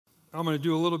I'm going to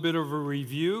do a little bit of a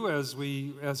review as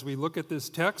we look at this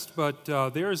text, but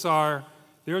there's our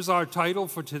title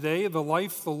for today, The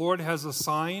Life the Lord Has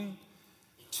Assigned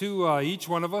to each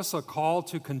one of us, a call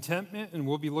to contentment, and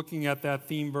we'll be looking at that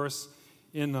theme verse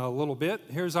in a little bit.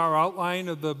 Here's our outline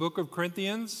of the book of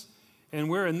Corinthians, and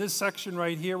we're in this section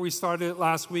right here. We started it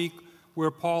last week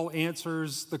where Paul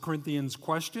answers the Corinthians'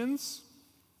 questions.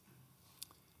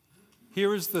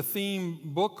 Here is the theme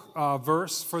book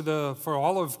verse for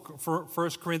all of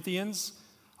 1 Corinthians.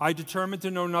 I determined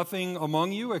to know nothing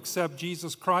among you except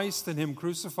Jesus Christ and Him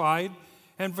crucified.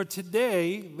 And for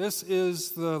today, this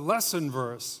is the lesson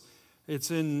verse.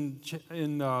 It's in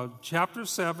chapter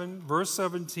 7, verse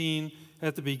 17,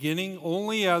 at the beginning.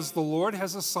 Only as the Lord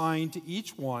has assigned to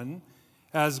each one,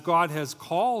 as God has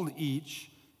called each,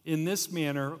 in this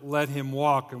manner let him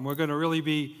walk. And we're going to really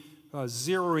be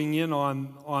zeroing in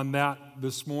on that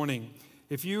this morning.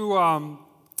 If you,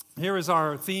 here is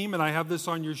our theme, and I have this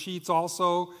on your sheets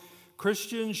also.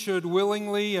 Christians should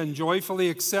willingly and joyfully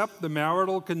accept the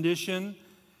marital condition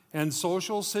and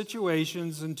social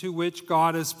situations into which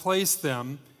God has placed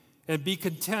them, and be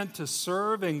content to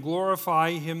serve and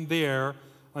glorify Him there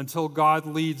until God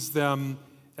leads them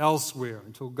elsewhere,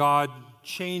 until God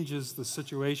changes the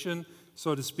situation,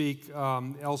 so to speak,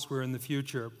 elsewhere in the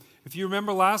future. If you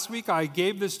remember last week, I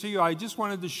gave this to you. I just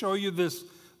wanted to show you this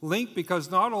link because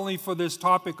not only for this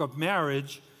topic of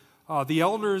marriage, the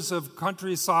elders of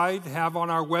Countryside have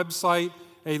on our website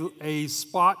a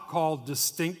spot called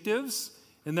Distinctives,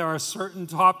 and there are certain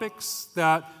topics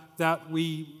that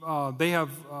they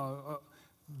have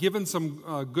given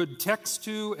some good text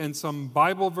to and some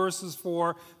Bible verses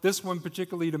for. This one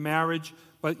particularly to marriage,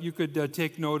 but you could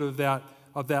take note of that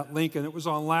link, and it was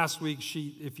on last week's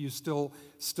sheet if you still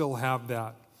have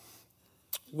that.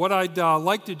 What I'd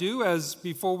like to do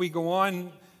before we go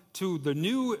on to the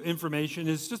new information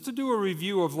is just to do a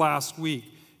review of last week.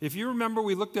 If you remember,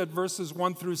 we looked at verses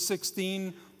 1 through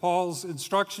 16, Paul's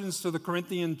instructions to the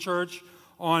Corinthian church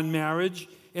on marriage,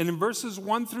 and in verses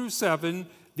 1 through 7,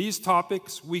 these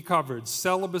topics we covered.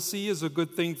 Celibacy is a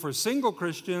good thing for single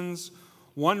Christians.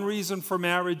 One reason for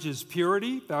marriage is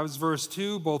purity. That was verse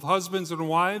 2. Both husbands and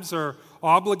wives are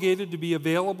obligated to be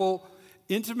available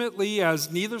intimately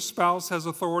as neither spouse has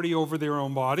authority over their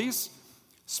own bodies.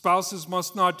 Spouses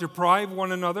must not deprive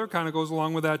one another, kind of goes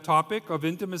along with that topic, of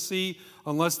intimacy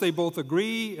unless they both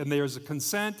agree and there's a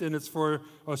consent and it's for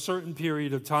a certain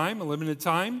period of time, a limited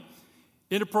time.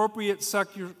 Inappropriate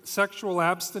sexual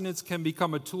abstinence can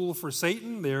become a tool for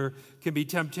Satan. There can be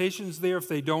temptations there if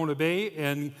they don't obey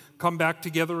and come back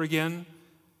together again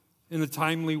in a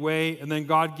timely way. And then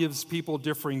God gives people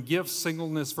differing gifts,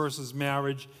 singleness versus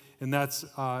marriage, and that's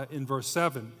in verse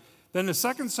 7. Then the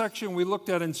second section, we looked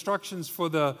at instructions for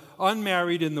the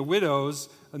unmarried and the widows.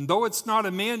 And though it's not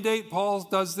a mandate, Paul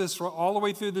does this all the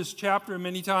way through this chapter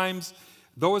many times.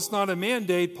 Though it's not a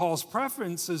mandate, Paul's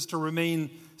preference is to remain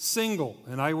single.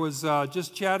 And I was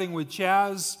just chatting with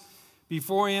Chaz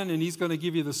beforehand, and he's going to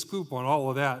give you the scoop on all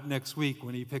of that next week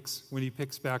when he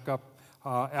picks back up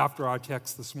after our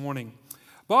text this morning.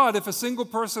 But if a single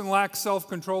person lacks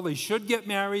self-control, they should get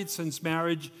married, since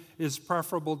marriage is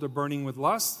preferable to burning with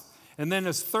lust. And then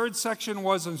his third section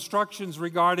was instructions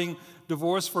regarding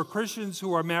divorce for Christians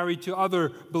who are married to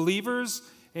other believers,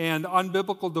 and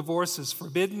unbiblical divorce is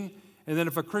forbidden. And then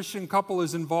if a Christian couple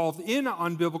is involved in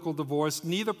unbiblical divorce,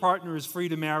 neither partner is free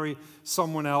to marry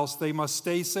someone else. They must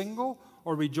stay single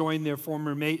or rejoin their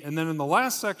former mate. And then in the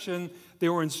last section,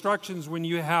 there were instructions when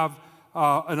you have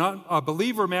a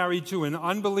believer married to an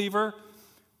unbeliever.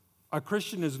 A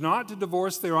Christian is not to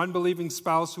divorce their unbelieving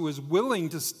spouse who is willing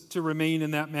to remain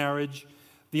in that marriage.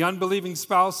 The unbelieving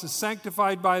spouse is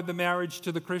sanctified by the marriage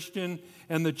to the Christian,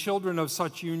 and the children of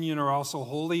such union are also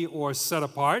holy or set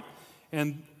apart.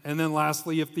 And then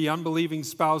lastly, if the unbelieving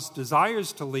spouse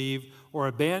desires to leave or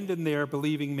abandon their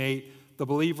believing mate, the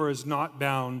believer is not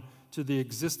bound to the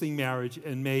existing marriage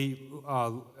and may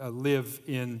live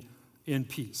in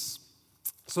peace.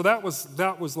 So that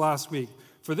was last week.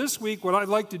 For this week, what I'd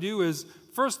like to do is,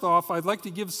 first off, I'd like to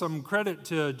give some credit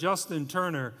to Justin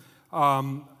Turner.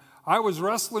 I was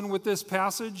wrestling with this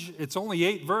passage. It's only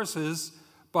 8 verses,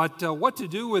 but what to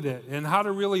do with it and how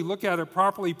to really look at it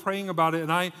properly, praying about it.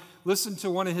 And I listened to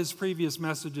one of his previous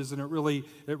messages, and it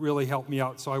really helped me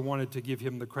out, so I wanted to give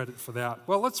him the credit for that.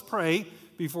 Well, let's pray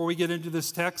before we get into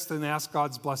this text and ask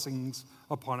God's blessings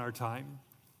upon our time.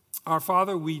 Our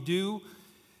Father, we do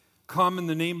come in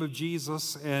the name of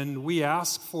Jesus, and we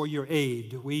ask for your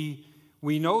aid. We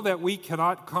know that we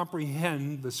cannot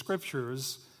comprehend the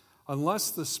Scriptures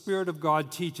unless the Spirit of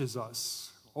God teaches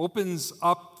us, opens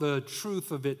up the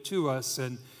truth of it to us,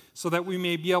 and so that we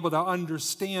may be able to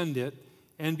understand it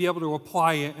and be able to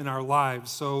apply it in our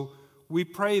lives. So we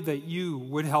pray that you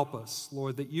would help us,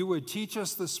 Lord, that you would teach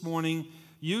us this morning.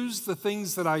 Use the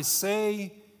things that I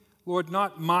say, Lord,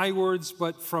 not my words,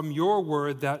 but from your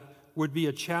word, that would be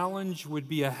a challenge, would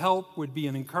be a help, would be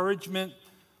an encouragement,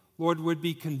 Lord, would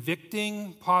be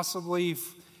convicting, possibly,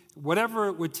 whatever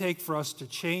it would take for us to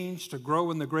change, to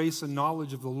grow in the grace and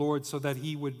knowledge of the Lord so that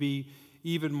he would be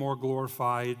even more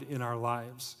glorified in our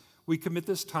lives. We commit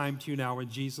this time to you now in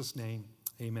Jesus' name.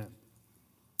 Amen.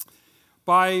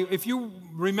 If you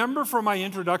remember from my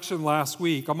introduction last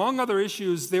week, among other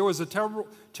issues, there was a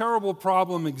terrible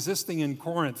problem existing in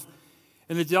Corinth,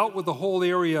 and it dealt with the whole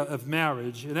area of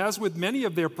marriage. And as with many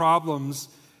of their problems,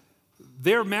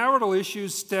 their marital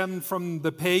issues stemmed from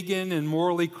the pagan and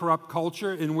morally corrupt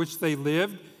culture in which they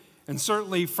lived, and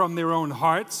certainly from their own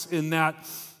hearts, in that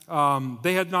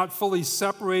they had not fully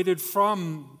separated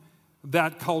from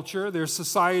that culture. Their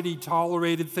society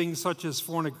tolerated things such as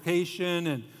fornication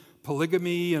and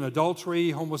polygamy and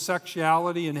adultery,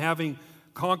 homosexuality, and having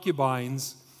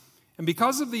concubines. And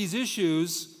because of these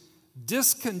issues,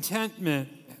 discontentment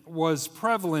was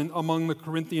prevalent among the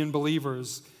Corinthian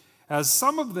believers, as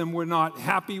some of them were not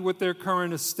happy with their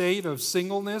current estate of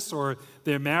singleness or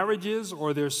their marriages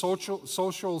or their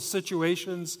social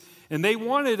situations, and they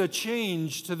wanted a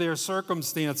change to their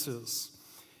circumstances.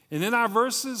 And in our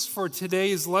verses for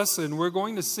today's lesson, we're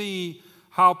going to see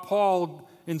how Paul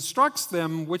instructs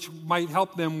them, which might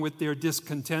help them with their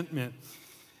discontentment.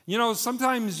 You know,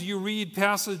 sometimes you read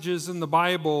passages in the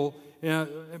Bible,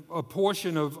 a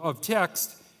portion of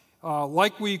text,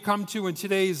 like we come to in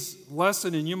today's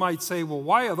lesson, and you might say, well,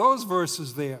 why are those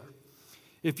verses there?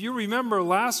 If you remember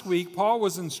last week, Paul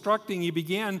was instructing, he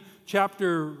began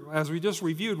chapter, as we just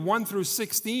reviewed, 1 through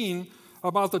 16,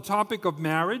 about the topic of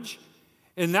marriage.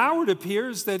 And now it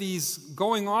appears that he's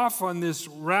going off on this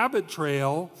rabbit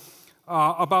trail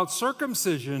about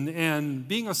circumcision and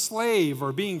being a slave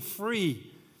or being free.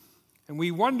 And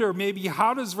we wonder maybe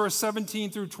how does verse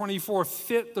 17 through 24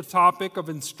 fit the topic of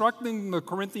instructing the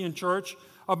Corinthian church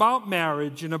about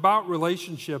marriage and about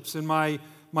relationships. And my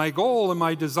goal and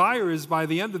my desire is by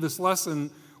the end of this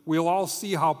lesson, we'll all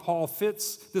see how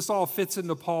this all fits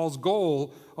into Paul's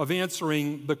goal of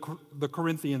answering the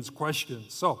Corinthians'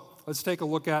 questions. So let's take a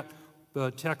look at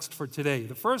the text for today.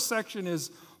 The first section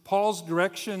is Paul's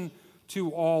direction to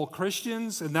all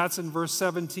Christians, and that's in verse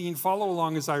 17. Follow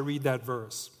along as I read that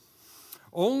verse.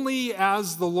 Only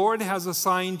as the Lord has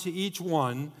assigned to each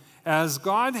one, as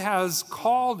God has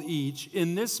called each,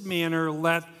 in this manner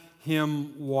let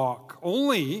him walk.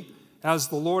 Only as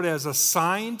the Lord has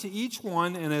assigned to each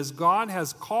one, and as God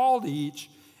has called each,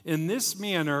 in this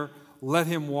manner let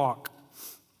him walk.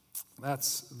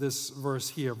 That's this verse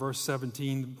here, verse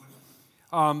 17.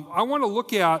 I want to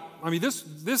look at,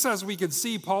 this as we can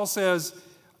see, Paul says,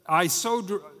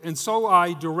 so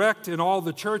I direct in all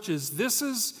the churches. This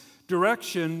is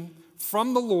direction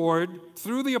from the Lord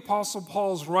through the Apostle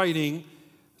Paul's writing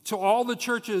to all the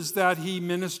churches that he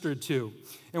ministered to.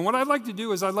 And what I'd like to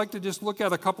do is I'd like to just look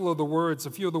at a few of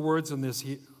the words in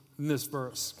this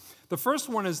verse. The first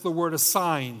one is the word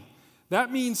assign.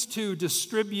 That means to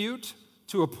distribute,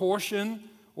 to apportion,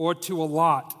 or to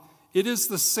allot. It is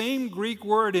the same Greek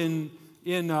word in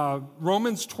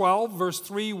Romans 12, verse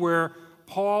 3, where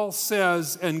Paul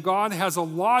says, and God has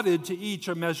allotted to each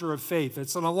a measure of faith.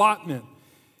 It's an allotment.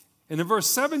 And in verse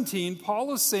 17,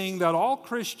 Paul is saying that all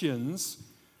Christians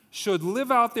should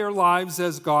live out their lives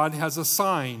as God has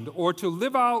assigned, or to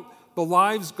live out the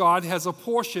lives God has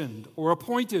apportioned or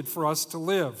appointed for us to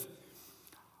live.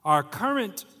 Our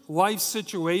current life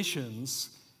situations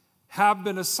have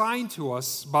been assigned to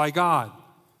us by God.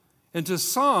 And to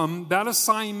some, that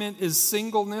assignment is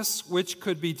singleness, which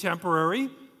could be temporary,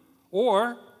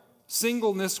 or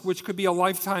singleness, which could be a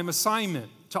lifetime assignment.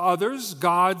 To others,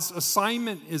 God's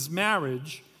assignment is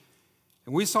marriage.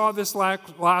 And we saw this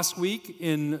last week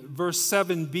in verse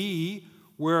 7b,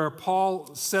 where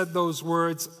Paul said those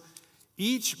words,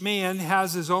 each man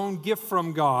has his own gift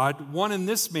from God, one in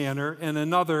this manner and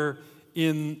another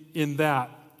in that.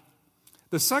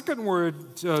 The second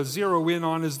word to zero in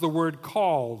on is the word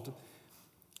called.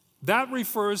 That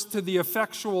refers to the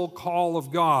effectual call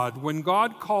of God, when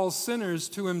God calls sinners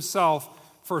to himself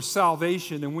for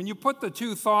salvation. And when you put the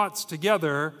two thoughts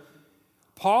together,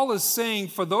 Paul is saying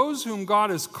for those whom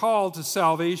God has called to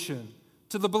salvation,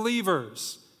 to the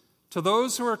believers, to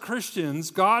those who are Christians,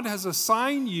 God has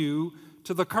assigned you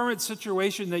to the current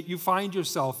situation that you find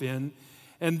yourself in.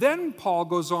 And then Paul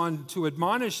goes on to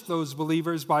admonish those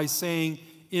believers by saying,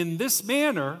 in this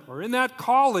manner, or in that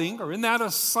calling, or in that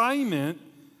assignment,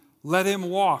 let him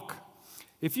walk.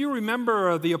 If you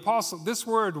remember the apostle, this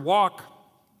word walk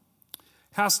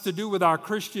has to do with our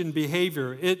Christian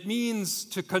behavior. It means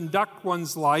to conduct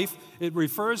one's life. It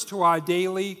refers to our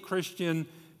daily Christian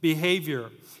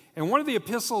behavior. And one of the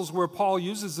epistles where Paul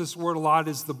uses this word a lot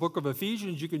is the book of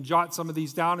Ephesians. You can jot some of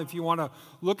these down if you want to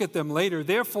look at them later.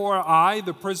 Therefore, I,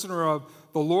 the prisoner of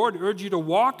the Lord, urge you to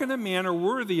walk in a manner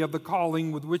worthy of the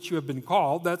calling with which you have been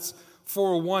called. That's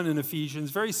 4:1 in Ephesians.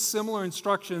 Very similar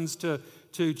instructions to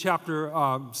chapter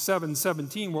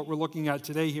 7:17, what we're looking at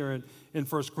today here in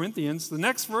 1 Corinthians. The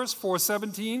next verse,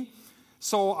 4:17,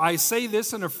 so I say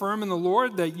this and affirm in the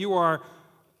Lord that you are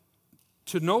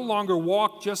to no longer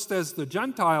walk just as the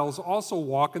Gentiles also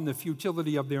walk in the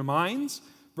futility of their minds.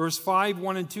 Verse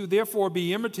 5:1 and 2, therefore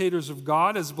be imitators of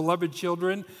God as beloved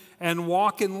children and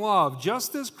walk in love,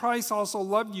 just as Christ also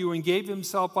loved you and gave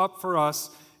himself up for us,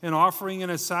 an offering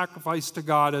and a sacrifice to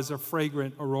God as a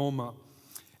fragrant aroma.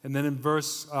 And then in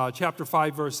chapter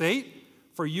 5, verse 8,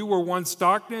 for you were once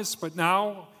darkness, but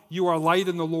now you are light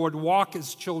in the Lord. Walk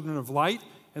as children of light.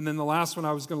 And then the last one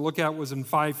I was going to look at was in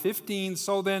 5:15.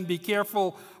 So then be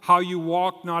careful how you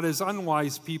walk, not as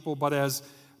unwise people, but as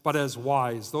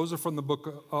wise. Those are from the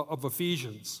book of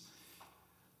Ephesians.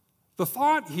 The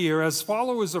thought here, as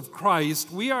followers of Christ,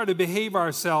 we are to behave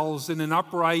ourselves in an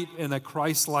upright and a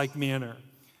Christ-like manner,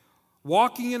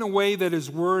 walking in a way that is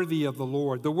worthy of the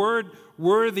Lord. The word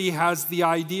worthy has the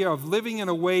idea of living in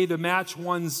a way to match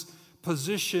one's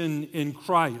position in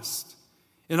Christ.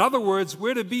 In other words,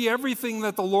 we're to be everything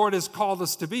that the Lord has called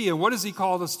us to be. And what has he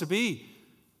called us to be?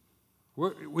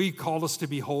 He called us to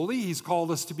be holy. He's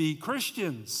called us to be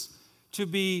Christians, to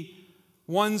be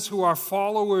ones who are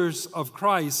followers of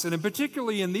Christ. And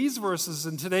particularly in these verses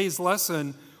in today's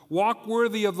lesson, walk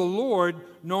worthy of the Lord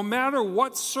no matter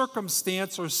what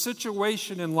circumstance or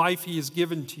situation in life he has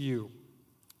given to you.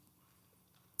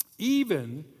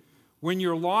 Even when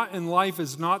your lot in life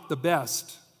is not the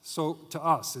best, so to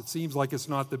us, it seems like it's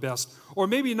not the best, or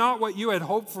maybe not what you had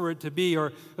hoped for it to be,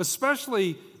 or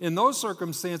especially in those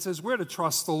circumstances, we're to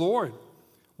trust the Lord.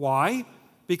 Why?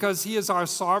 Because he is our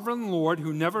sovereign Lord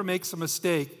who never makes a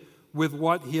mistake with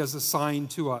what he has assigned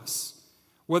to us.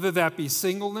 Whether that be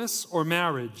singleness or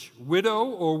marriage, widow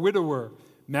or widower,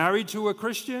 married to a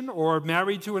Christian or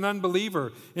married to an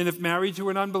unbeliever. And if married to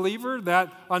an unbeliever,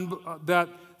 that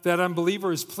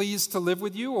unbeliever is pleased to live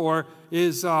with you or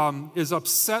is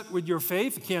upset with your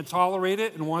faith, can't tolerate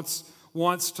it, and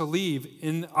wants to leave.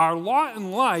 In our lot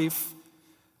in life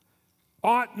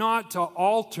ought not to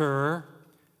alter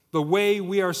the way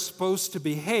we are supposed to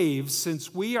behave,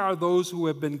 since we are those who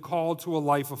have been called to a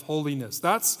life of holiness.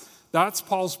 That's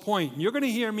Paul's point. And you're going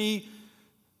to hear me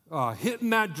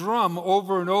hitting that drum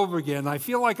over and over again. I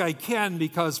feel like I can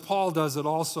because Paul does it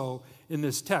also in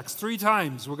this text. 3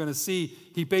 times we're going to see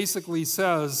he basically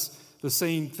says the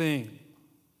same thing.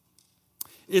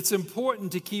 It's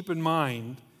important to keep in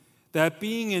mind that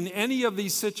being in any of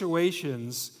these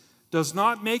situations does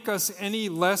not make us any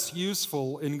less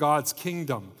useful in God's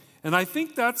kingdom. And I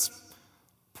think that's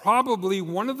probably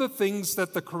one of the things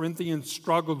that the Corinthians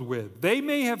struggled with. They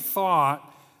may have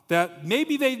thought that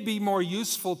maybe they'd be more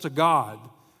useful to God.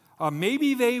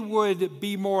 Maybe they would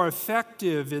be more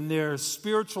effective in their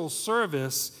spiritual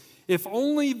service if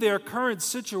only their current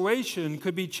situation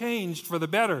could be changed for the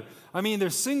better. I mean,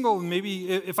 they're single, maybe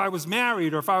if I was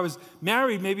married, or if I was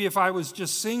married, maybe if I was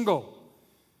just single.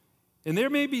 And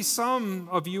there may be some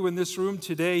of you in this room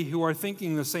today who are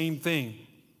thinking the same thing.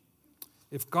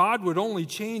 If God would only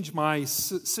change my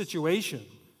situation,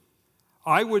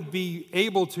 I would be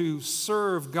able to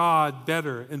serve God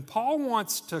better. And Paul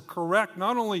wants to correct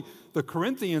not only the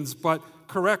Corinthians, but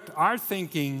correct our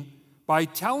thinking by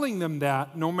telling them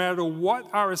that no matter what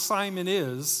our assignment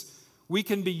is, we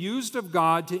can be used of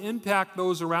God to impact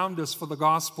those around us for the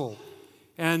gospel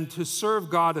and to serve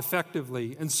God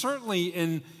effectively. And certainly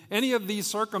in any of these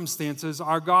circumstances,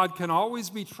 our God can always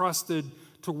be trusted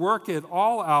to work it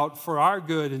all out for our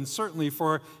good and certainly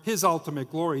for his ultimate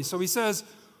glory. So he says,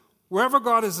 wherever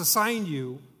God has assigned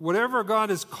you, whatever God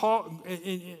has called,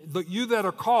 you that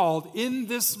are called, in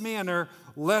this manner,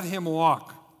 let him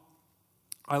walk.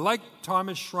 I like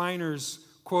Thomas Schreiner's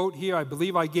quote here. I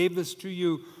believe I gave this to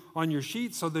you on your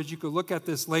sheet so that you could look at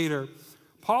this later.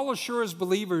 Paul assures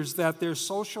believers that their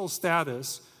social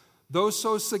status, though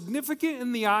so significant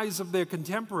in the eyes of their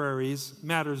contemporaries,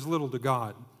 matters little to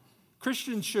God.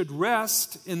 Christians should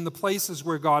rest in the places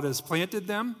where God has planted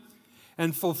them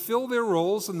and fulfill their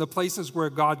roles in the places where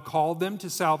God called them to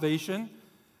salvation.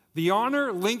 The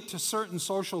honor linked to certain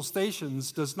social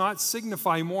stations does not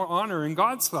signify more honor in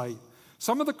God's sight.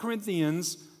 Some of the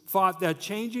Corinthians thought that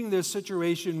changing their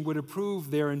situation would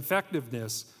improve their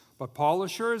effectiveness, But Paul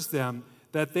assures them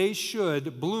that they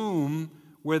should bloom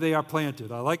where they are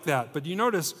planted. I like that. But you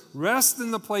notice, rest in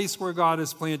the place where God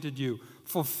has planted you.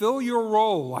 Fulfill your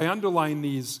role. I underline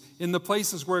these in the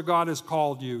places where God has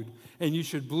called you, and you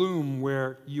should bloom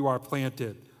where you are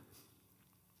planted.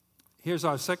 Here's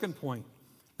our second point.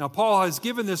 Now, Paul has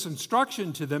given this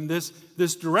instruction to them, this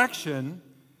direction,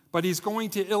 but he's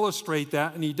going to illustrate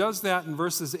that, and he does that in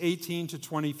verses 18 to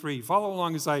 23. Follow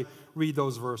along as I read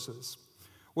those verses.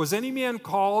 Was any man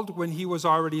called when he was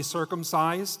already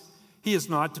circumcised? He is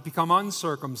not to become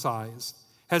uncircumcised.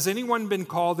 Has anyone been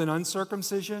called in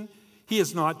uncircumcision? He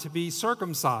is not to be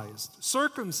circumcised.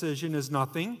 Circumcision is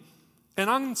nothing, and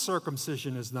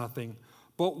uncircumcision is nothing.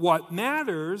 But what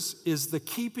matters is the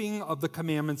keeping of the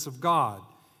commandments of God.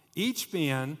 Each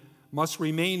man must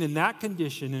remain in that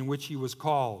condition in which he was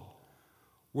called.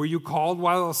 Were you called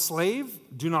while a slave?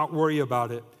 Do not worry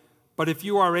about it. But if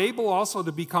you are able also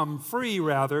to become free,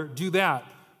 rather, do that.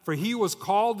 For he who was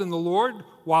called in the Lord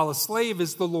while a slave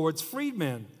is the Lord's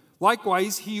freedman.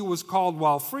 Likewise, he who was called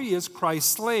while free is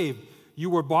Christ's slave. You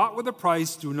were bought with a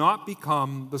price. Do not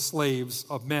become the slaves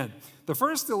of men. The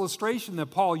first illustration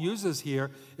that Paul uses here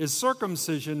is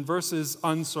circumcision versus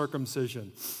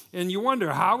uncircumcision. And you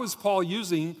wonder, how is Paul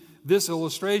using this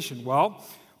illustration? Well,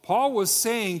 Paul was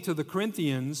saying to the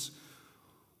Corinthians,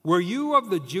 were you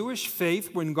of the Jewish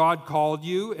faith when God called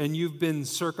you and you've been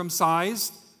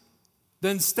circumcised?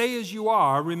 Then stay as you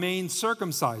are, remain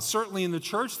circumcised. Certainly in the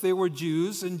church, they were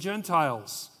Jews and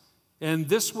Gentiles. And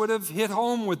this would have hit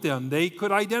home with them. They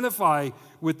could identify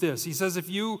with this. He says, if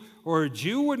you were a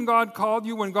Jew when God called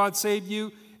you, when God saved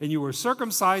you, and you were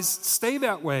circumcised, stay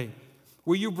that way.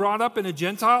 Were you brought up in a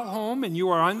Gentile home and you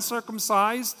are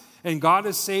uncircumcised and God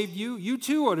has saved you? You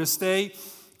too are to stay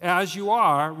as you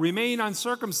are, remain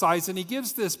uncircumcised. And he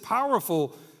gives this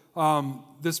powerful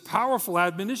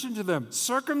admonition to them.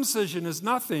 Circumcision is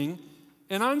nothing,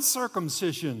 and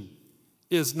uncircumcision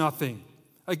is nothing.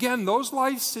 Again, those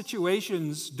life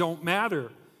situations don't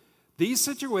matter. These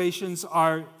situations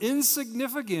are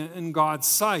insignificant in God's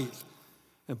sight.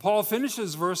 And Paul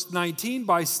finishes verse 19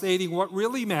 by stating what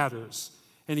really matters.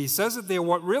 And he says it there,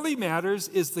 what really matters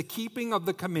is the keeping of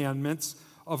the commandments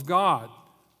of God.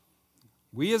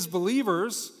 We as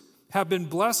believers have been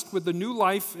blessed with the new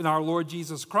life in our Lord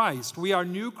Jesus Christ. We are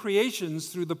new creations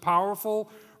through the powerful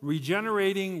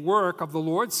regenerating work of the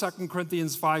Lord, 2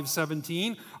 Corinthians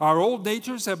 5:17. Our old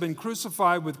natures have been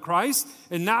crucified with Christ,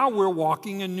 and now we're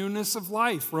walking in newness of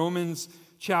life, Romans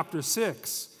chapter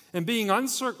 6. And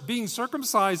being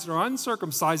circumcised or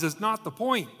uncircumcised is not the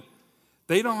point.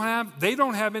 They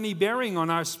don't have any bearing on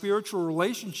our spiritual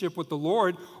relationship with the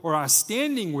Lord or our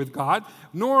standing with God,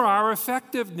 nor our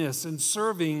effectiveness in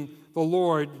serving the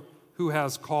Lord who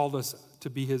has called us to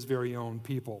be his very own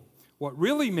people. What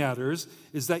really matters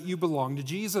is that you belong to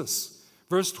Jesus.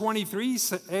 Verse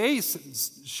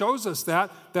 23a shows us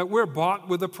that we're bought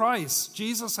with a price.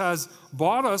 Jesus has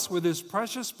bought us with his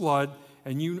precious blood,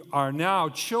 and you are now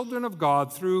children of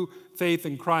God through faith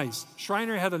in Christ.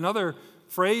 Schreiner had another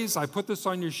phrase. I put this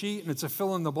on your sheet, and it's a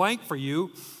fill in the blank for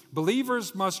you.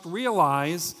 Believers must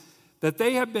realize that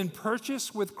they have been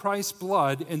purchased with Christ's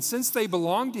blood, and since they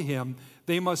belong to him,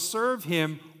 they must serve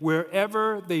him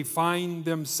wherever they find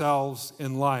themselves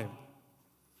in life.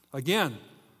 Again,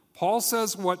 Paul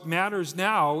says what matters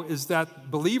now is that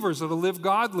believers are to live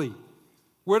godly.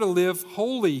 We're to live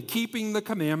holy, keeping the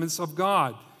commandments of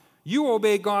God. You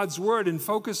obey God's word and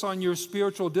focus on your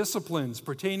spiritual disciplines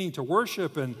pertaining to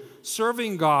worship and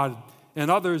serving God and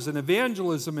others, and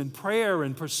evangelism and prayer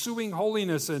and pursuing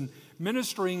holiness and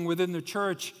ministering within the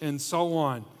church and so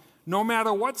on. No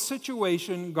matter what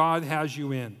situation God has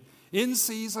you in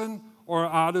season or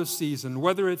out of season,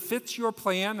 whether it fits your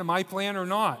plan and my plan or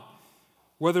not,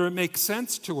 whether it makes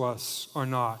sense to us or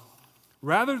not.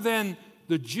 Rather than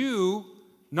the Jew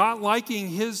not liking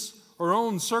his or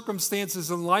own circumstances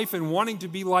in life and wanting to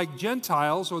be like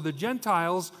Gentiles, or the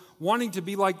Gentiles wanting to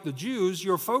be like the Jews,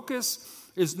 your focus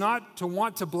is not to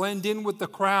want to blend in with the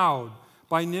crowd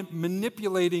by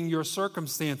manipulating your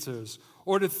circumstances,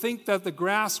 or to think that the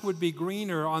grass would be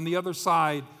greener on the other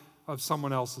side of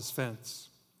someone else's fence.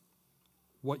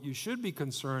 What you should be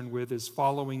concerned with is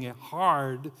following it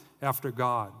hard after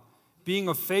God, being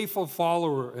a faithful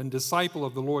follower and disciple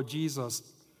of the Lord Jesus,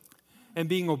 and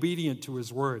being obedient to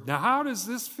his word. Now, how does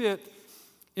this fit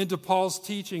into Paul's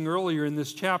teaching earlier in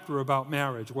this chapter about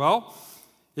marriage? Well,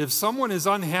 if someone is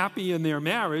unhappy in their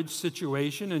marriage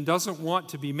situation and doesn't want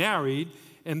to be married,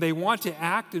 and they want to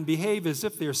act and behave as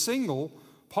if they're single,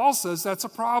 Paul says that's a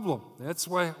problem. That's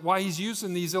why he's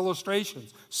using these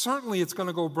illustrations. Certainly it's going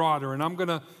to go broader, and I'm going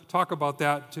to talk about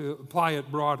that to apply it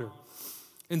broader.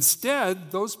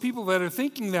 Instead, those people that are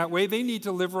thinking that way, they need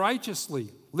to live righteously,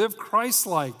 live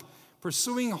Christ-like,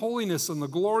 pursuing holiness and the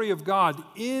glory of God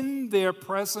in their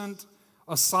present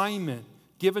assignment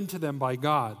given to them by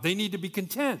God. They need to be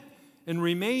content and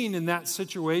remain in that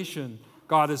situation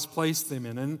God has placed them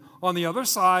in. And on the other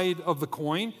side of the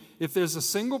coin, if there's a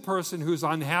single person who's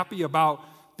unhappy about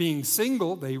being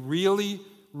single, they really,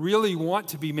 really want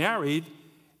to be married,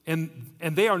 and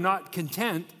they are not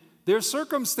content, their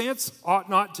circumstance ought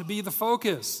not to be the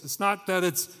focus. It's not that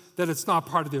it's not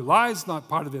part of their lives, not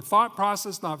part of their thought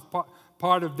process, not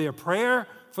part of their prayer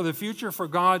for the future for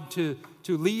God to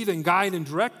lead and guide and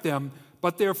direct them,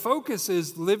 but their focus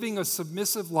is living a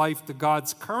submissive life to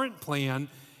God's current plan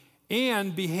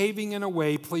and behaving in a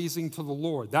way pleasing to the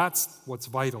Lord. That's what's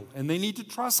vital. And they need to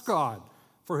trust God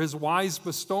for his wise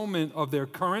bestowment of their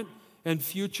current and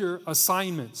future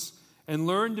assignments and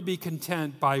learn to be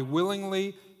content by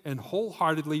willingly and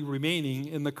wholeheartedly remaining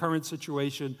in the current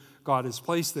situation God has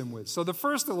placed them with. So the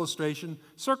first illustration,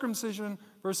 circumcision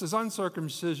versus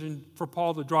uncircumcision, for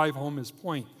Paul to drive home his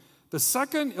point. The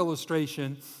second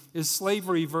illustration is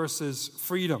slavery versus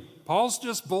freedom. Paul's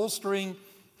just bolstering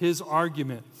his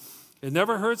argument. It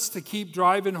never hurts to keep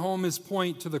driving home his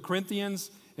point to the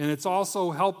Corinthians, and it's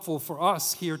also helpful for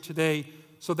us here today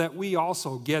so that we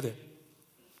also get it.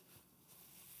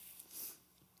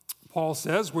 Paul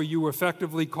says, were you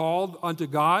effectively called unto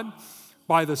God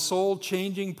by the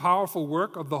soul-changing, powerful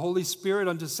work of the Holy Spirit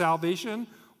unto salvation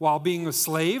while being a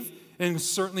slave? And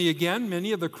certainly, again,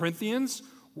 many of the Corinthians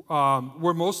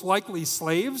were most likely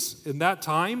slaves in that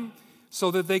time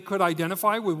so that they could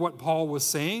identify with what Paul was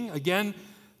saying. Again,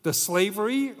 the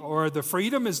slavery or the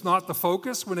freedom is not the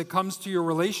focus when it comes to your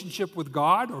relationship with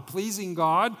God or pleasing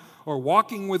God or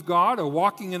walking with God or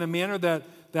walking in a manner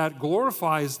that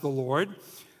glorifies the Lord.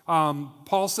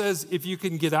 Paul says, if you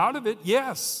can get out of it,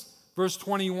 yes. Verse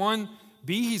 21b,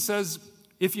 he says,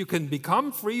 if you can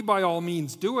become free, by all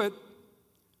means do it.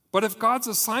 But if God's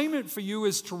assignment for you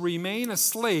is to remain a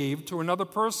slave to another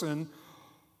person,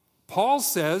 Paul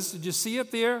says, did you see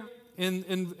it there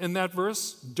in that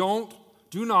verse?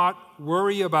 Do not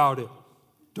worry about it.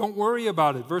 Don't worry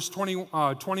about it. Verse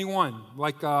 21,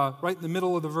 right in the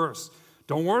middle of the verse.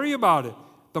 Don't worry about it.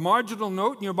 The marginal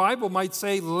note in your Bible might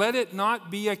say, let it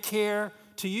not be a care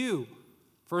to you.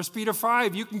 1 Peter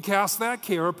 5, you can cast that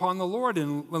care upon the Lord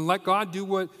and let God do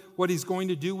what he's going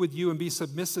to do with you and be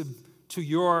submissive to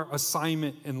your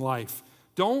assignment in life.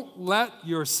 Don't let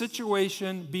your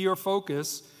situation be your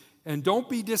focus, and don't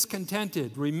be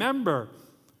discontented. Remember,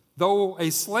 though a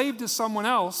slave to someone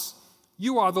else,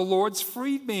 you are the Lord's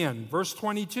freedman. Verse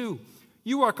 22,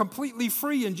 you are completely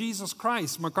free in Jesus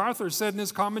Christ. MacArthur said in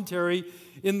his commentary,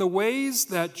 in the ways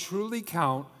that truly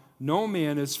count, no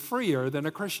man is freer than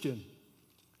a Christian.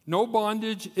 No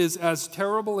bondage is as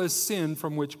terrible as sin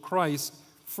from which Christ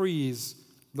frees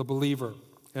the believer.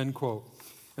 End quote.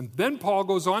 And then Paul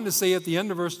goes on to say at the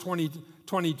end of verse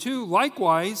 22,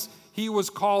 likewise, he was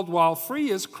called while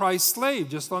free as Christ's slave,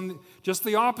 just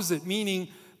the opposite, meaning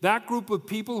that group of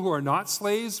people who are not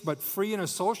slaves but free in a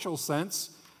social sense,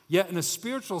 yet in a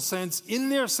spiritual sense, in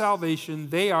their salvation,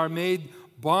 they are made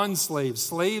bond slaves,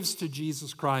 slaves to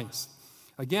Jesus Christ.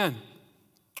 Again,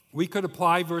 we could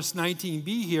apply verse 19b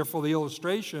here for the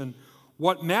illustration.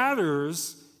 What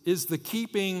matters is the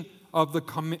keeping of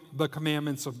the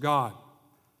commandments of God.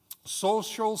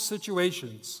 Social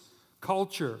situations,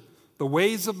 culture, the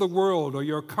ways of the world, or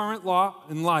your current lot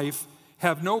in life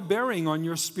have no bearing on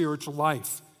your spiritual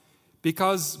life.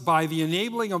 Because by the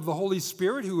enabling of the Holy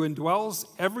Spirit who indwells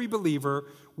every believer,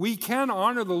 we can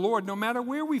honor the Lord no matter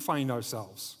where we find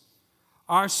ourselves.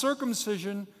 Our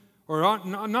circumcision, or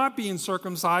not being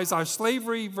circumcised, our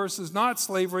slavery versus not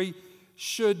slavery,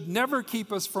 should never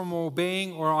keep us from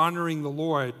obeying or honoring the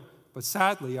Lord, but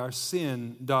sadly, our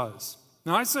sin does.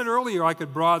 Now, I said earlier I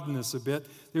could broaden this a bit.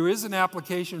 There is an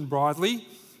application broadly,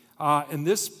 and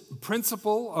this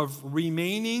principle of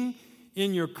remaining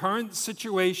in your current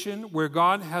situation where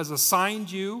God has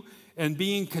assigned you and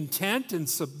being content and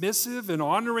submissive and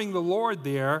honoring the Lord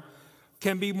there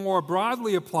can be more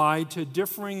broadly applied to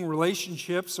differing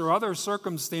relationships or other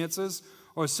circumstances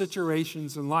or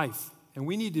situations in life. And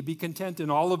we need to be content in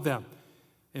all of them.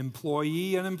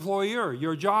 Employee and employer,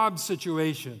 your job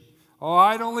situation. Oh,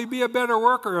 I'd only be a better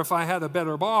worker if I had a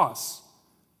better boss.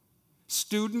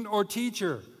 Student or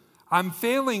teacher. I'm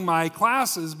failing my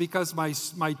classes because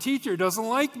my teacher doesn't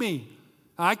like me.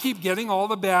 I keep getting all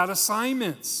the bad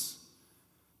assignments.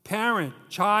 Parent,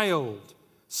 child,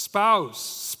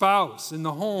 spouse in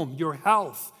the home, your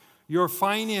health, your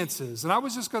finances. And I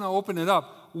was just going to open it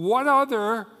up. What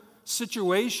other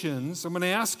situations, I'm going to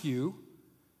ask you,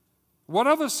 What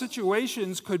other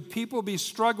situations could people be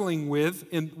struggling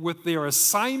with their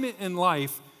assignment in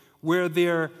life where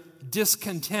they're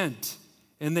discontent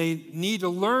and they need to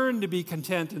learn to be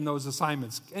content in those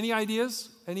assignments? Any ideas?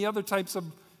 Any other types of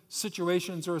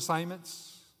situations or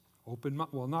assignments?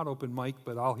 Not open mic,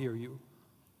 but I'll hear you.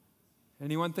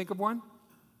 Anyone think of one?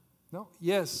 No?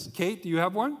 Yes. Kate, do you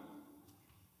have one?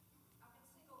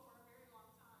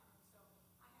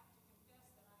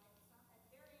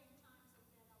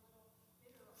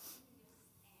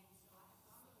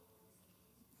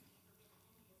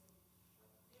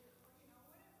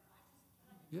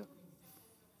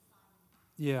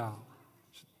 Yeah.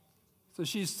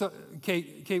 So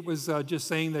Kate was just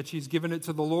saying that she's given it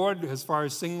to the Lord as far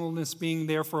as singleness being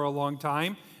there for a long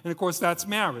time. And of course, that's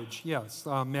marriage. Yes,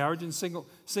 marriage and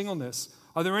singleness.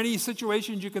 Are there any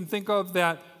situations you can think of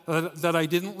that I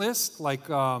didn't list, like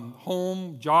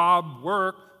home, job,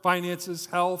 work, finances,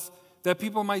 health, that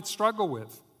people might struggle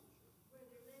with?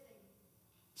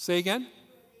 Say again?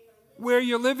 Where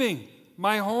you're living.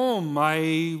 My home,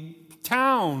 my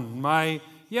town,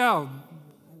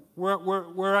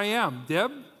 where I am.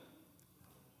 Deb?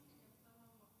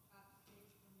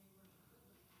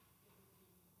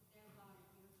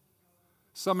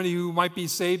 Somebody who might be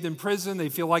saved in prison, they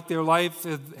feel like their life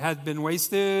had been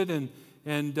wasted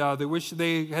and they wish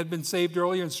they had been saved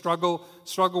earlier and struggle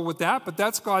with that. But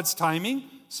that's God's timing.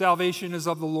 Salvation is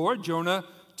of the Lord. Jonah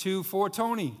 2:4.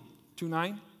 Tony,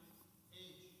 2:9.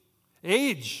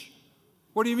 Age.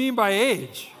 What do you mean by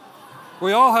age?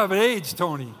 We all have an age,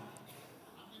 Tony.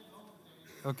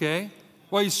 Okay?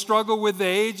 Well, you struggle with the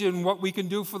age and what we can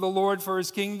do for the Lord, for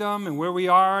His kingdom, and where we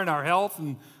are and our health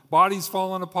and bodies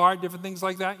falling apart, different things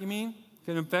like that, you mean?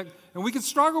 And we can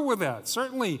struggle with that.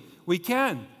 Certainly, we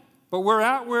can. But we're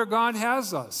at where God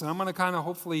has us, and I'm going to kind of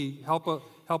hopefully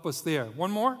help us there. One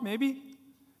more, maybe?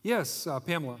 Yes,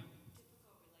 Pamela.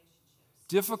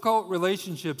 Difficult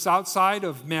relationships outside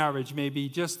of marriage, maybe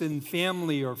just in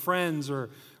family or friends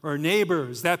or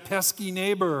neighbors, that pesky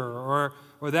neighbor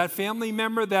or that family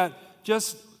member that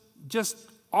just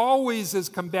always is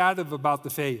combative about the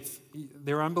faith.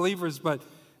 They're unbelievers, but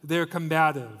they're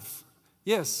combative.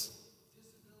 Yes?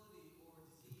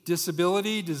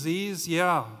 Disability, disease,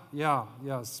 yeah,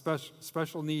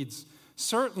 special needs.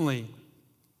 Certainly.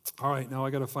 All right, now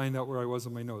I got to find out where I was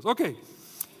on my notes. Okay,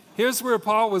 here's where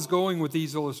Paul was going with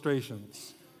these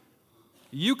illustrations.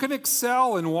 You can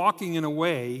excel in walking in a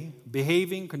way,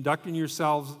 behaving, conducting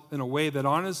yourselves in a way that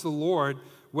honors the Lord,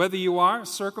 whether you are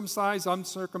circumcised,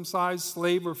 uncircumcised,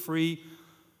 slave, or free.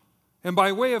 And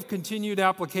by way of continued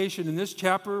application in this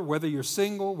chapter, whether you're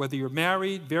single, whether you're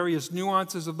married, various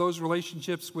nuances of those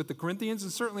relationships with the Corinthians,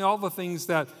 and certainly all the things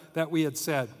that we had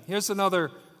said. Here's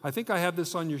another, I think I have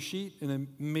this on your sheet, and it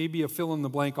may be a fill in the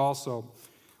blank also.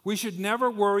 We should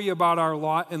never worry about our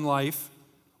lot in life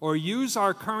or use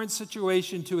our current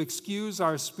situation to excuse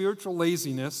our spiritual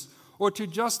laziness or to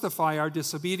justify our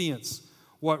disobedience.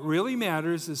 What really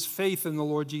matters is faith in the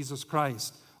Lord Jesus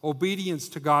Christ, obedience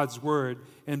to God's word,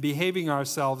 and behaving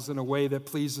ourselves in a way that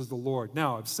pleases the Lord.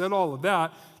 Now, I've said all of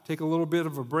that. Take a little bit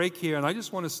of a break here, and I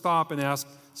just want to stop and ask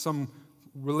some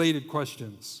related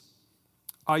questions.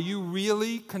 Are you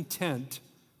really content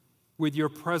with your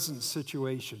present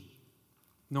situation,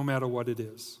 no matter what it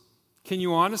is? Can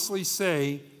you honestly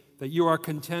say that you are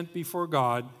content before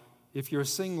God if your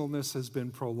singleness has been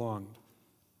prolonged?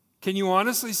 Can you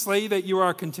honestly say that you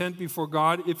are content before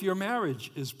God if your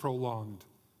marriage is prolonged?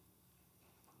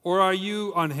 Or are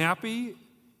you unhappy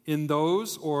in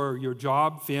those, or your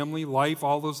job, family, life,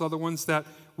 all those other ones that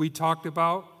we talked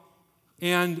about?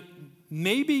 And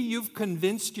maybe you've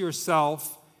convinced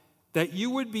yourself that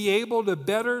you would be able to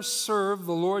better serve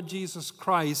the Lord Jesus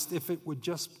Christ if it would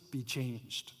just be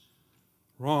changed.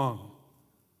 Wrong.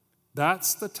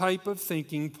 That's the type of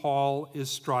thinking Paul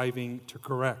is striving to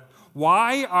correct.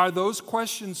 Why are those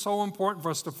questions so important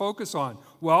for us to focus on?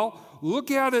 Well,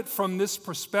 look at it from this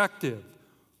perspective.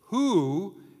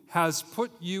 Who has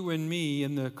put you and me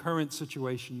in the current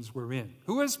situations we're in?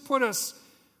 Who has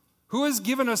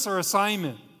given us our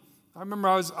assignment? I remember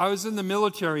I was in the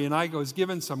military and I was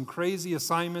given some crazy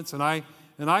assignments and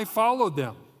I followed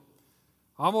them.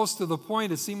 Almost to the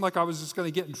point it seemed like I was just going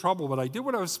to get in trouble, but I did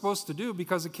what I was supposed to do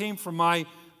because it came from my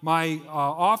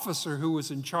officer who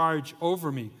was in charge over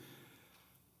me.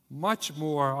 Much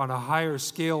more on a higher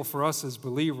scale for us as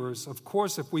believers. Of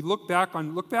course, if we look back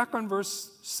on verse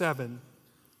 7,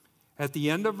 at the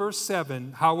end of verse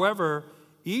 7, however,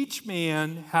 each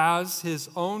man has his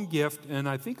own gift, and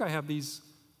I think I have these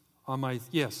on and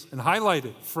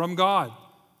highlighted, from God.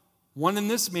 One in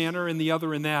this manner and the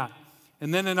other in that.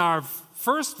 And then in our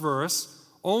first verse,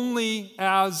 only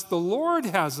as the Lord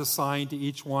has assigned to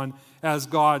each one as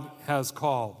God has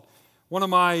called. One of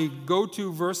my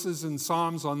go-to verses in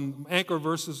Psalms, anchor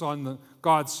verses on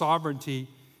God's sovereignty,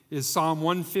 is Psalm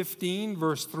 115,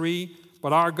 verse 3.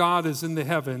 But our God is in the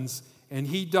heavens, and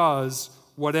he does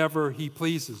whatever he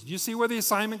pleases. Do you see where the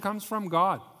assignment comes from?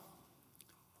 God.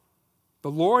 The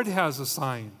Lord has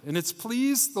assigned, and it's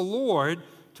pleased the Lord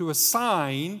to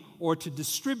assign or to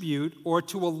distribute or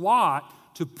to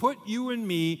allot, to put you and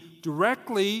me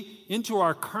directly into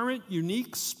our current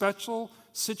unique special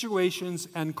situations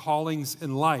and callings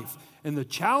in life. And the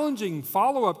challenging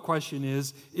follow-up question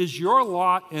is your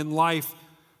lot in life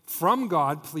from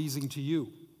God pleasing to you?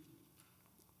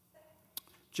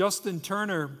 Justin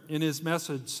Turner, in his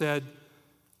message, said,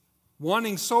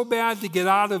 wanting so bad to get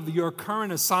out of your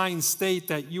current assigned state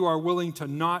that you are willing to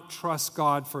not trust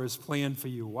God for his plan for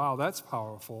you. Wow, that's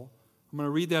powerful. I'm going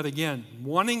to read that again.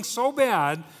 Wanting so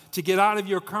bad to get out of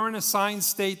your current assigned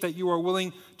state that you are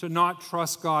willing to not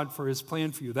trust God for his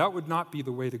plan for you. That would not be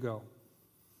the way to go.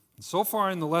 And so far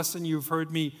in the lesson, you've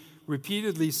heard me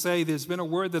repeatedly say there's been a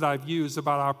word that I've used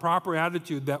about our proper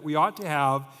attitude that we ought to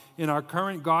have in our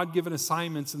current God-given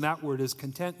assignments, and that word is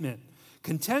contentment.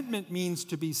 Contentment means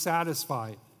to be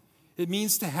satisfied. It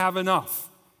means to have enough.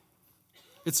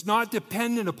 It's not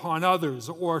dependent upon others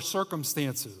or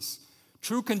circumstances.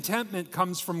 True contentment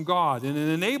comes from God, and it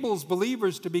enables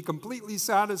believers to be completely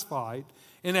satisfied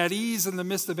and at ease in the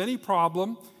midst of any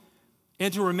problem,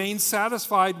 and to remain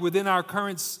satisfied within our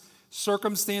current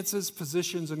circumstances,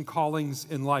 positions, and callings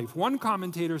in life. One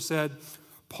commentator said,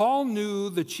 Paul knew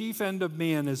the chief end of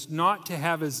man is not to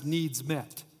have his needs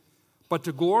met, but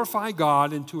to glorify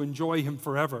God and to enjoy him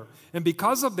forever. And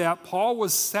because of that, Paul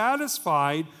was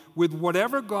satisfied with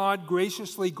whatever God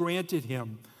graciously granted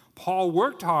him. Paul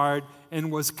worked hard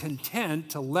and was content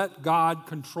to let God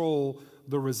control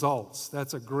the results.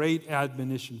 That's a great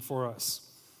admonition for us.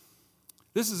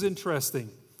 This is interesting.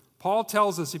 Paul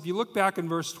tells us, if you look back in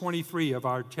verse 23 of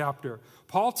our chapter,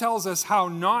 Paul tells us how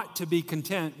not to be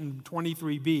content in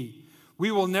 23b.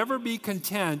 We will never be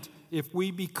content if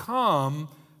we become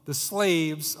the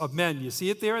slaves of men. You see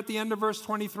it there at the end of verse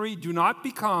 23? Do not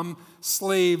become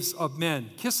slaves of men.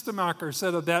 Kistemacher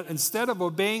said of that, instead of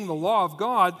obeying the law of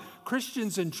God,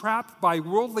 Christians entrapped by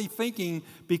worldly thinking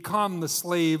become the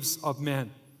slaves of men.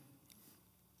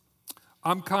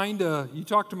 You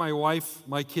talk to my wife,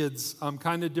 my kids, I'm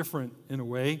kind of different in a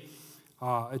way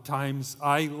at times.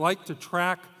 I like to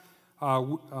track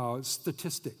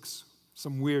statistics,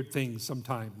 some weird things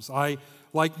sometimes. I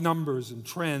like numbers and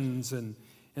trends and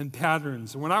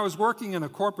patterns. And when I was working in a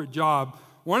corporate job,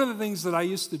 one of the things that I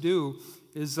used to do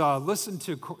is listen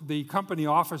to the company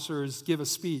officers give a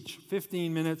speech,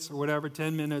 15 minutes or whatever,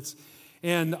 10 minutes,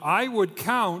 and I would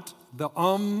count the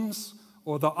ums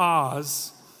or the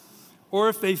ahs, or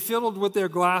if they fiddled with their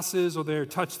glasses or they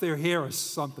touched their hair or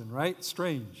something, right?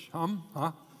 Strange.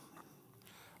 Huh?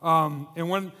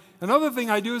 And another thing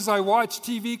I do is I watch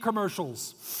TV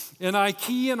commercials, and I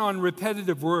key in on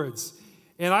repetitive words.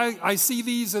 And I see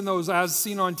these in those as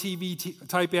seen on TV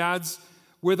type ads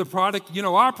where the product,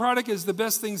 our product is the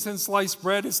best thing since sliced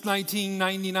bread. It's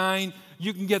 $19.99.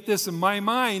 You can get this in my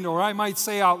mind, or I might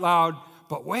say out loud,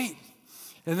 but wait.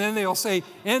 And then they'll say,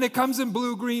 and it comes in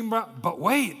blue, green, brown. But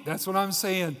wait, that's what I'm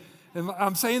saying. And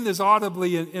I'm saying this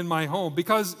audibly in my home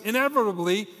because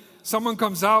inevitably someone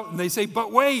comes out and they say,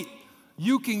 but wait,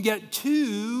 you can get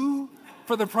two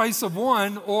for the price of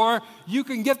one, or you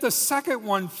can get the second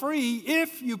one free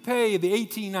if you pay the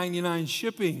 $18.99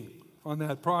 shipping on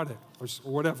that product or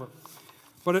whatever.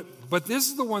 But this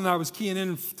is the one that I was keying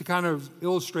in to kind of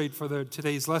illustrate for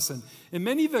today's lesson. In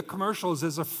many of the commercials,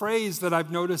 there's a phrase that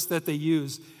I've noticed that they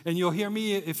use, and you'll hear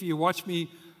me if you watch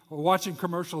me watching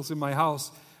commercials in my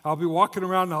house. I'll be walking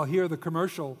around and I'll hear the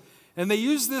commercial, and they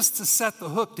use this to set the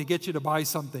hook to get you to buy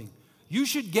something. You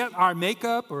should get our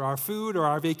makeup or our food or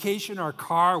our vacation, our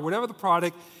car, whatever the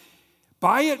product.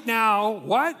 Buy it now.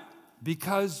 What?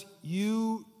 Because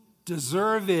you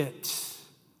deserve it.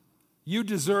 You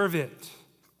deserve it.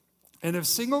 And if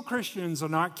single Christians are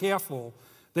not careful,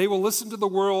 they will listen to the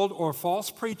world or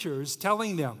false preachers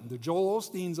telling them, the Joel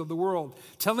Osteens of the world,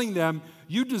 telling them,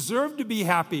 you deserve to be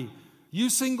happy. You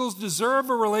singles deserve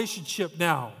a relationship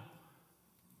now.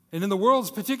 And in the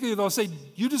world's particularly, they'll say,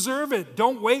 you deserve it.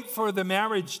 Don't wait for the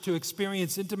marriage to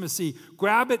experience intimacy.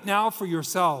 Grab it now for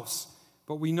yourselves.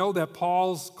 But we know that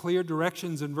Paul's clear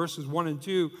directions in verses 1 and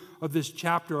 2 of this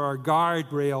chapter are a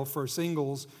guardrail for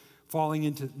singles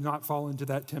not fall into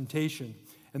that temptation.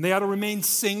 And they ought to remain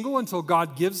single until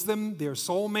God gives them their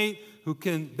soulmate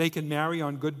they can marry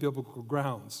on good biblical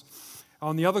grounds.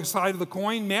 On the other side of the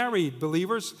coin, married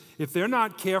believers, if they're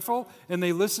not careful and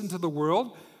they listen to the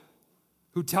world,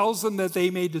 who tells them that they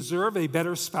may deserve a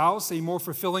better spouse, a more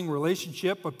fulfilling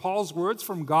relationship. But Paul's words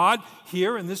from God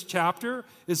here in this chapter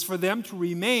is for them to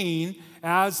remain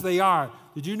as they are.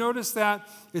 Did you notice that?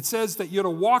 It says that you're to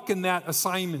walk in that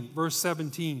assignment, verse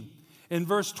 17. In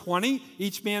verse 20,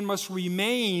 each man must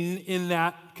remain in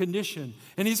that condition.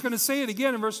 And he's going to say it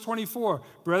again in verse 24.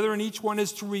 Brethren, each one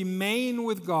is to remain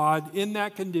with God in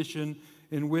that condition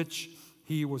in which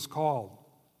he was called.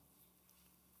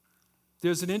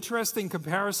 There's an interesting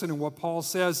comparison in what Paul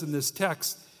says in this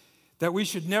text, that we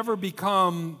should never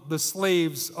become the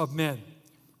slaves of men.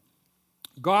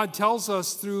 God tells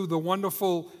us through the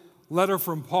wonderful letter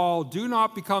from Paul, do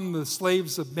not become the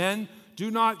slaves of men. Do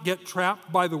not get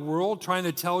trapped by the world trying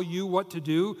to tell you what to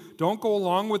do. Don't go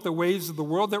along with the ways of the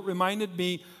world. That reminded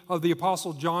me of the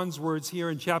Apostle John's words here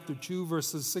in chapter 2,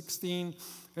 verses 16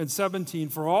 and 17.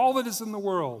 For all that is in the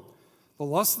world, the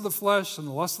lust of the flesh and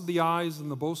the lust of the eyes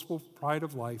and the boastful pride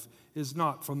of life is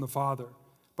not from the Father,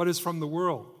 but is from the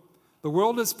world. The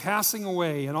world is passing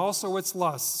away and also its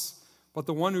lusts, but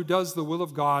the one who does the will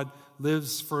of God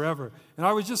lives forever. And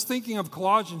I was just thinking of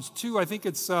Colossians 2, I think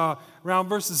it's around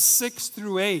verses 6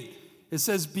 through 8. It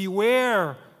says,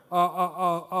 beware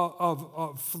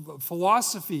of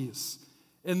philosophies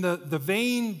and the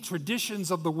vain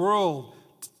traditions of the world.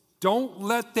 Don't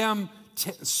let them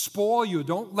spoil you.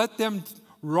 Don't let them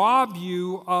rob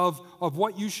you of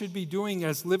what you should be doing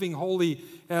as living holy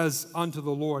as unto the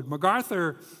Lord.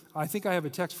 MacArthur, I think I have a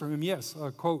text from him, yes,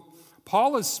 a quote.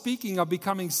 Paul is speaking of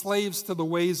becoming slaves to the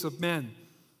ways of men,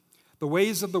 the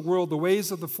ways of the world, the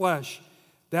ways of the flesh.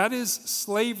 That is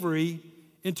slavery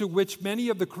into which many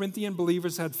of the Corinthian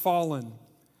believers had fallen,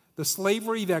 the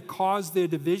slavery that caused their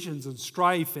divisions and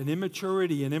strife and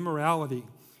immaturity and immorality.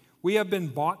 We have been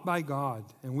bought by God,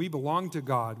 and we belong to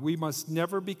God. We must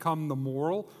never become the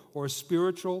moral or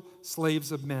spiritual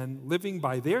slaves of men, living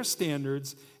by their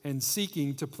standards and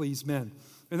seeking to please men.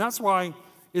 And that's why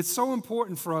it's so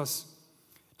important for us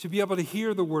to be able to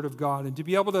hear the Word of God and to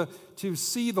be able to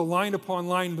see the line upon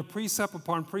line, the precept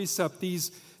upon precept,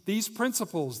 these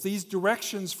principles, these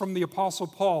directions from the Apostle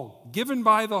Paul, given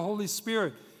by the Holy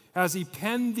Spirit as he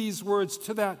penned these words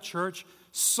to that church.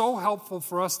 So helpful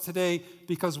for us today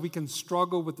because we can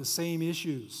struggle with the same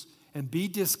issues and be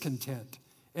discontent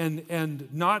and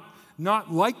not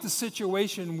like the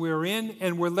situation we're in,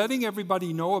 and we're letting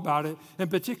everybody know about it, and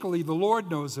particularly the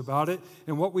Lord knows about it,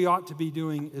 and what we ought to be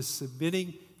doing is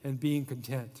submitting and being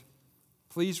content.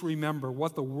 Please remember,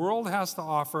 what the world has to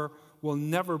offer will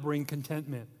never bring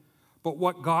contentment, but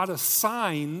what God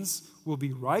assigns will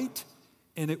be right,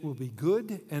 and it will be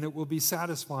good, and it will be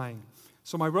satisfying.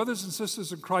 So my brothers and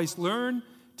sisters in Christ, learn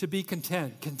to be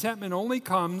content. Contentment only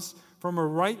comes from a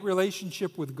right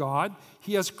relationship with God.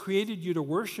 He has created you to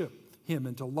worship Him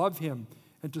and to love Him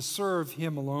and to serve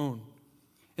Him alone.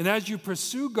 And as you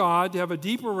pursue God, to have a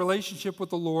deeper relationship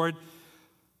with the Lord,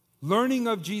 learning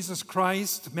of Jesus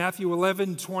Christ, Matthew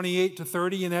 11, 28 to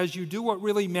 30, and as you do what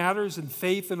really matters in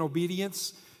faith and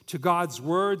obedience to God's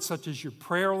Word, such as your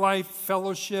prayer life,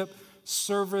 fellowship,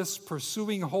 service,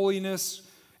 pursuing holiness,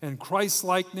 and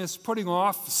Christ-likeness, putting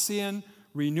off sin,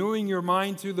 renewing your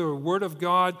mind through the Word of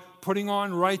God, putting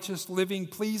on righteous living,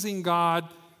 pleasing God,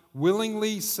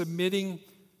 willingly submitting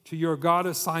to your God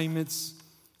assignments,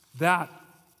 that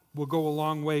will go a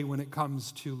long way when it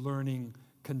comes to learning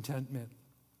contentment.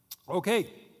 Okay,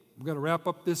 we're going to wrap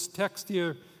up this text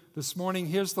here this morning.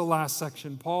 Here's the last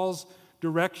section. Paul's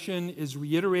direction is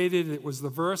reiterated. It was the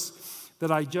verse that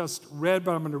I just read,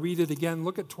 but I'm going to read it again.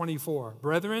 Look at 24.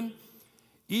 Brethren,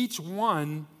 each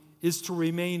one is to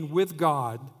remain with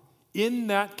God in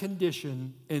that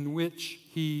condition in which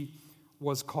he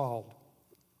was called.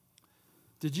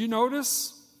 Did you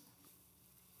notice,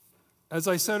 as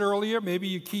I said earlier, maybe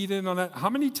you keyed in on that, how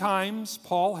many times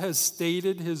Paul has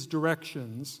stated his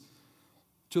directions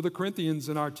to the Corinthians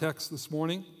in our text this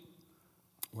morning?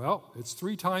 Well, it's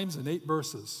 3 times in 8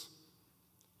 verses.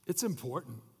 It's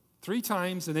important. 3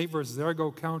 times in 8 verses. There I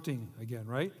go counting again,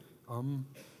 right?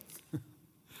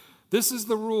 This is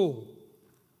the rule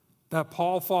that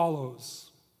Paul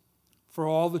follows for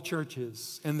all the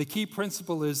churches. And the key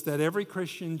principle is that every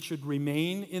Christian should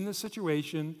remain in the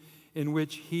situation in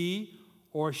which he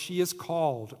or she is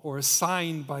called or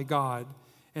assigned by God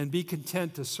and be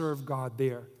content to serve God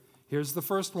there. Here's the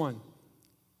first one,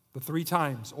 the 3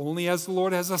 times. Only as the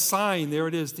Lord has assigned, there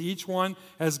it is, to each one,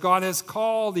 as God has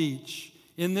called each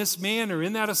in this manner,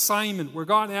 in that assignment where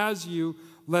God has you,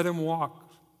 let him walk.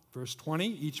 Verse 20,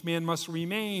 each man must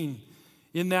remain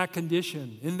in that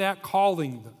condition, in that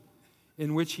calling.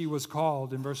 in which he was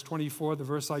called. In verse 24, the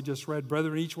verse I just read,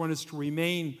 brethren, each one is to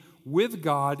remain with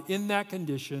God in that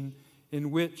condition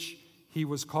in which he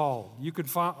was called. You can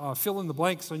fill in the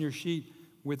blanks on your sheet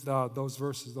with those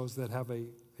verses, those that have a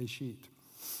sheet.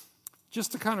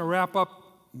 Just to kind of wrap up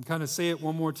and kind of say it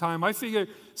one more time, I figure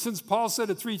since Paul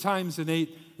said it 3 times in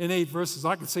eight verses,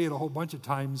 I could say it a whole bunch of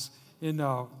times in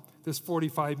this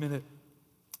 45-minute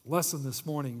lesson this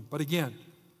morning. But again,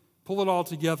 pull it all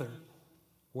together.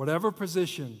 Whatever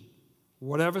position,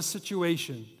 whatever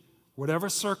situation, whatever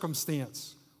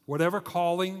circumstance, whatever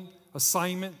calling,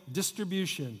 assignment,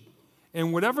 distribution,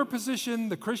 and whatever position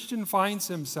the Christian finds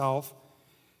himself,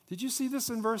 did you see this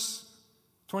in verse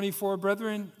 24,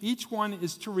 brethren? Each one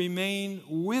is to remain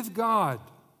with God.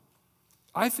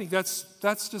 I think that's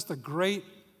just a great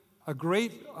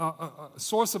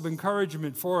source of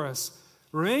encouragement for us.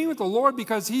 Remain with the Lord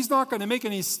because he's not going to make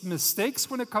any mistakes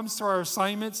when it comes to our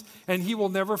assignments, and he will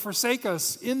never forsake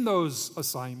us in those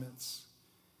assignments.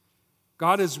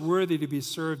 God is worthy to be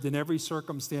served in every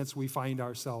circumstance we find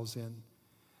ourselves in.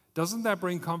 Doesn't that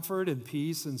bring comfort and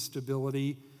peace and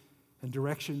stability and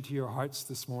direction to your hearts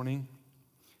this morning?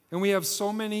 And we have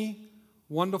so many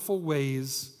wonderful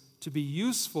ways to be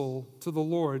useful to the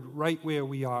Lord right where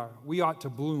we are. We ought to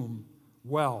bloom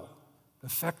well,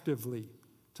 effectively,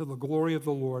 to the glory of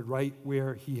the Lord right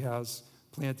where he has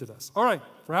planted us. All right,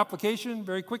 for application,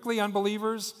 very quickly,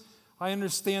 unbelievers, I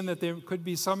understand that there could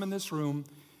be some in this room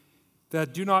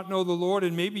that do not know the Lord,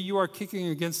 and maybe you are kicking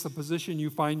against the position you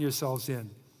find yourselves in.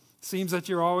 It seems that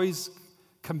you're always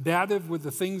combative with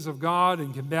the things of God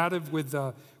and combative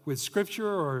with Scripture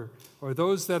or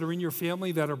those that are in your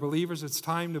family that are believers. It's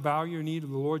time to bow your knee to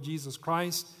the Lord Jesus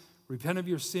Christ, repent of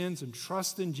your sins, and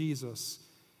trust in Jesus.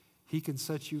 He can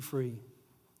set you free.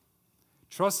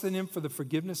 Trust in him for the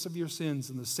forgiveness of your sins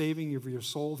and the saving of your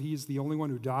soul. He is the only one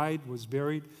who died, was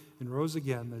buried, and rose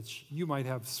again, that you might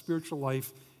have spiritual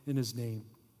life in his name.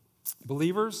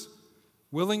 Believers,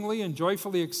 willingly and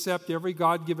joyfully accept every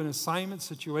God-given assignment,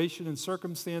 situation, and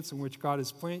circumstance in which God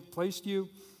has placed you,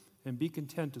 and be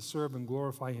content to serve and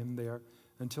glorify him there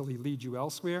until he leads you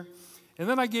elsewhere. And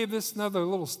then I gave this another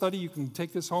little study. You can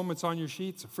take this home. It's on your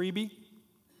sheet. It's a freebie.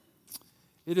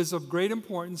 It is of great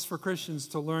importance for Christians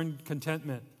to learn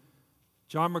contentment.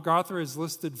 John MacArthur has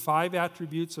listed 5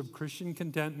 attributes of Christian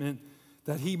contentment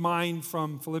that he mined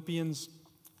from Philippians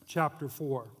chapter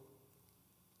 4.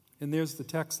 And there's the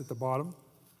text at the bottom.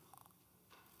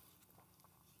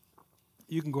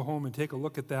 You can go home and take a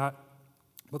look at that.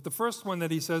 But the first one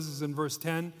that he says is in verse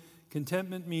 10.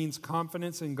 Contentment means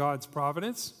confidence in God's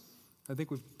providence. I think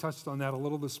we've touched on that a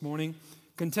little this morning.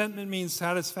 Contentment means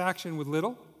satisfaction with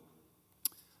little.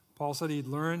 Paul said he'd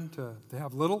learned to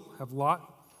have little, have a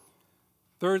lot.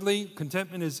 Thirdly,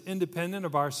 contentment is independent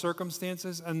of our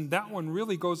circumstances, and that one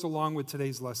really goes along with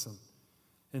today's lesson.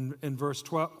 In verse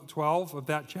 12 of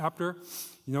that chapter,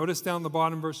 you notice down the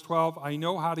bottom, verse 12, I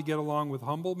know how to get along with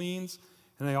humble means,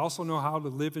 and I also know how to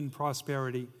live in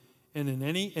prosperity. And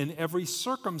in every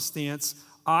circumstance,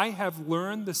 I have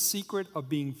learned the secret of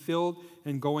being filled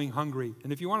and going hungry.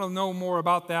 And if you want to know more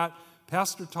about that,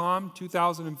 Pastor Tom,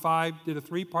 2005, did a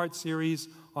 3-part series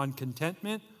on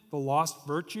contentment, the lost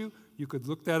virtue. You could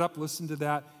look that up, listen to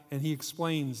that, and he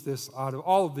explains this out of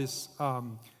all of this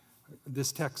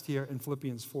this text here in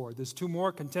Philippians 4. There's 2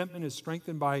 more. Contentment is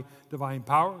strengthened by divine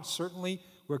power. Certainly,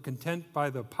 we're content by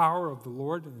the power of the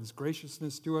Lord and his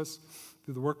graciousness to us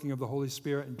through the working of the Holy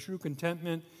Spirit. And true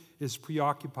contentment is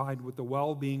preoccupied with the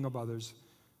well-being of others.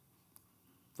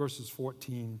 Verses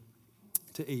 14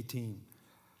 to 18.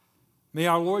 May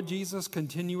our Lord Jesus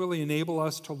continually enable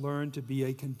us to learn to be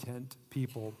a content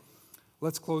people.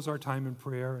 Let's close our time in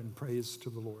prayer and praise to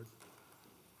the Lord.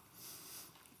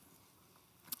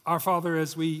 Our Father,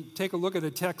 as we take a look at a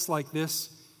text like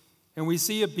this, and we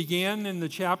see it began in the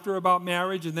chapter about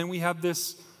marriage, and then we have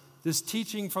this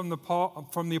teaching from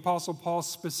the Apostle Paul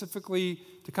specifically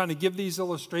to kind of give these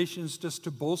illustrations just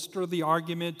to bolster the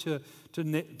argument, to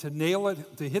nail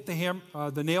it, to hit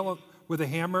the nail with a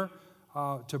hammer,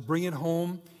 to bring it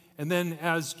home. And then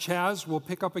as Chaz will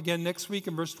pick up again next week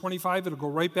in verse 25, it'll go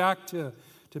right back to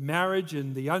marriage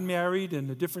and the unmarried and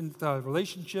the different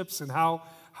relationships and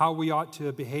how we ought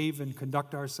to behave and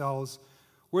conduct ourselves.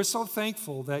 We're so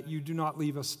thankful that you do not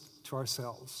leave us to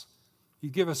ourselves. You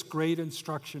give us great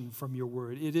instruction from your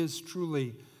word. It is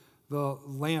truly the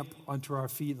lamp unto our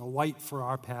feet and the light for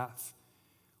our path.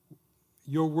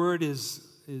 Your word is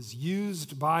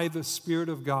used by the Spirit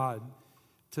of God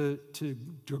to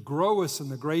grow us in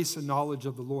the grace and knowledge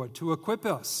of the Lord, to equip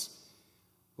us.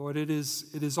 Lord, it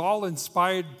is all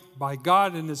inspired by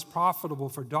God and is profitable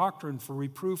for doctrine, for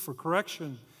reproof, for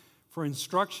correction, for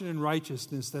instruction in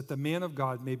righteousness, that the man of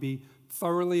God may be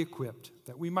thoroughly equipped,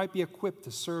 that we might be equipped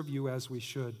to serve you as we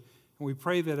should. And we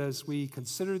pray that as we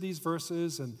consider these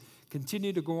verses and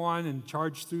continue to go on and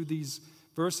charge through these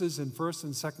verses in 1st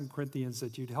and 2nd Corinthians,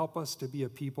 that you'd help us to be a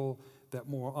people that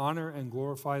more honor and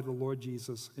glorify the Lord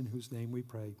Jesus, in whose name we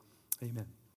pray. Amen.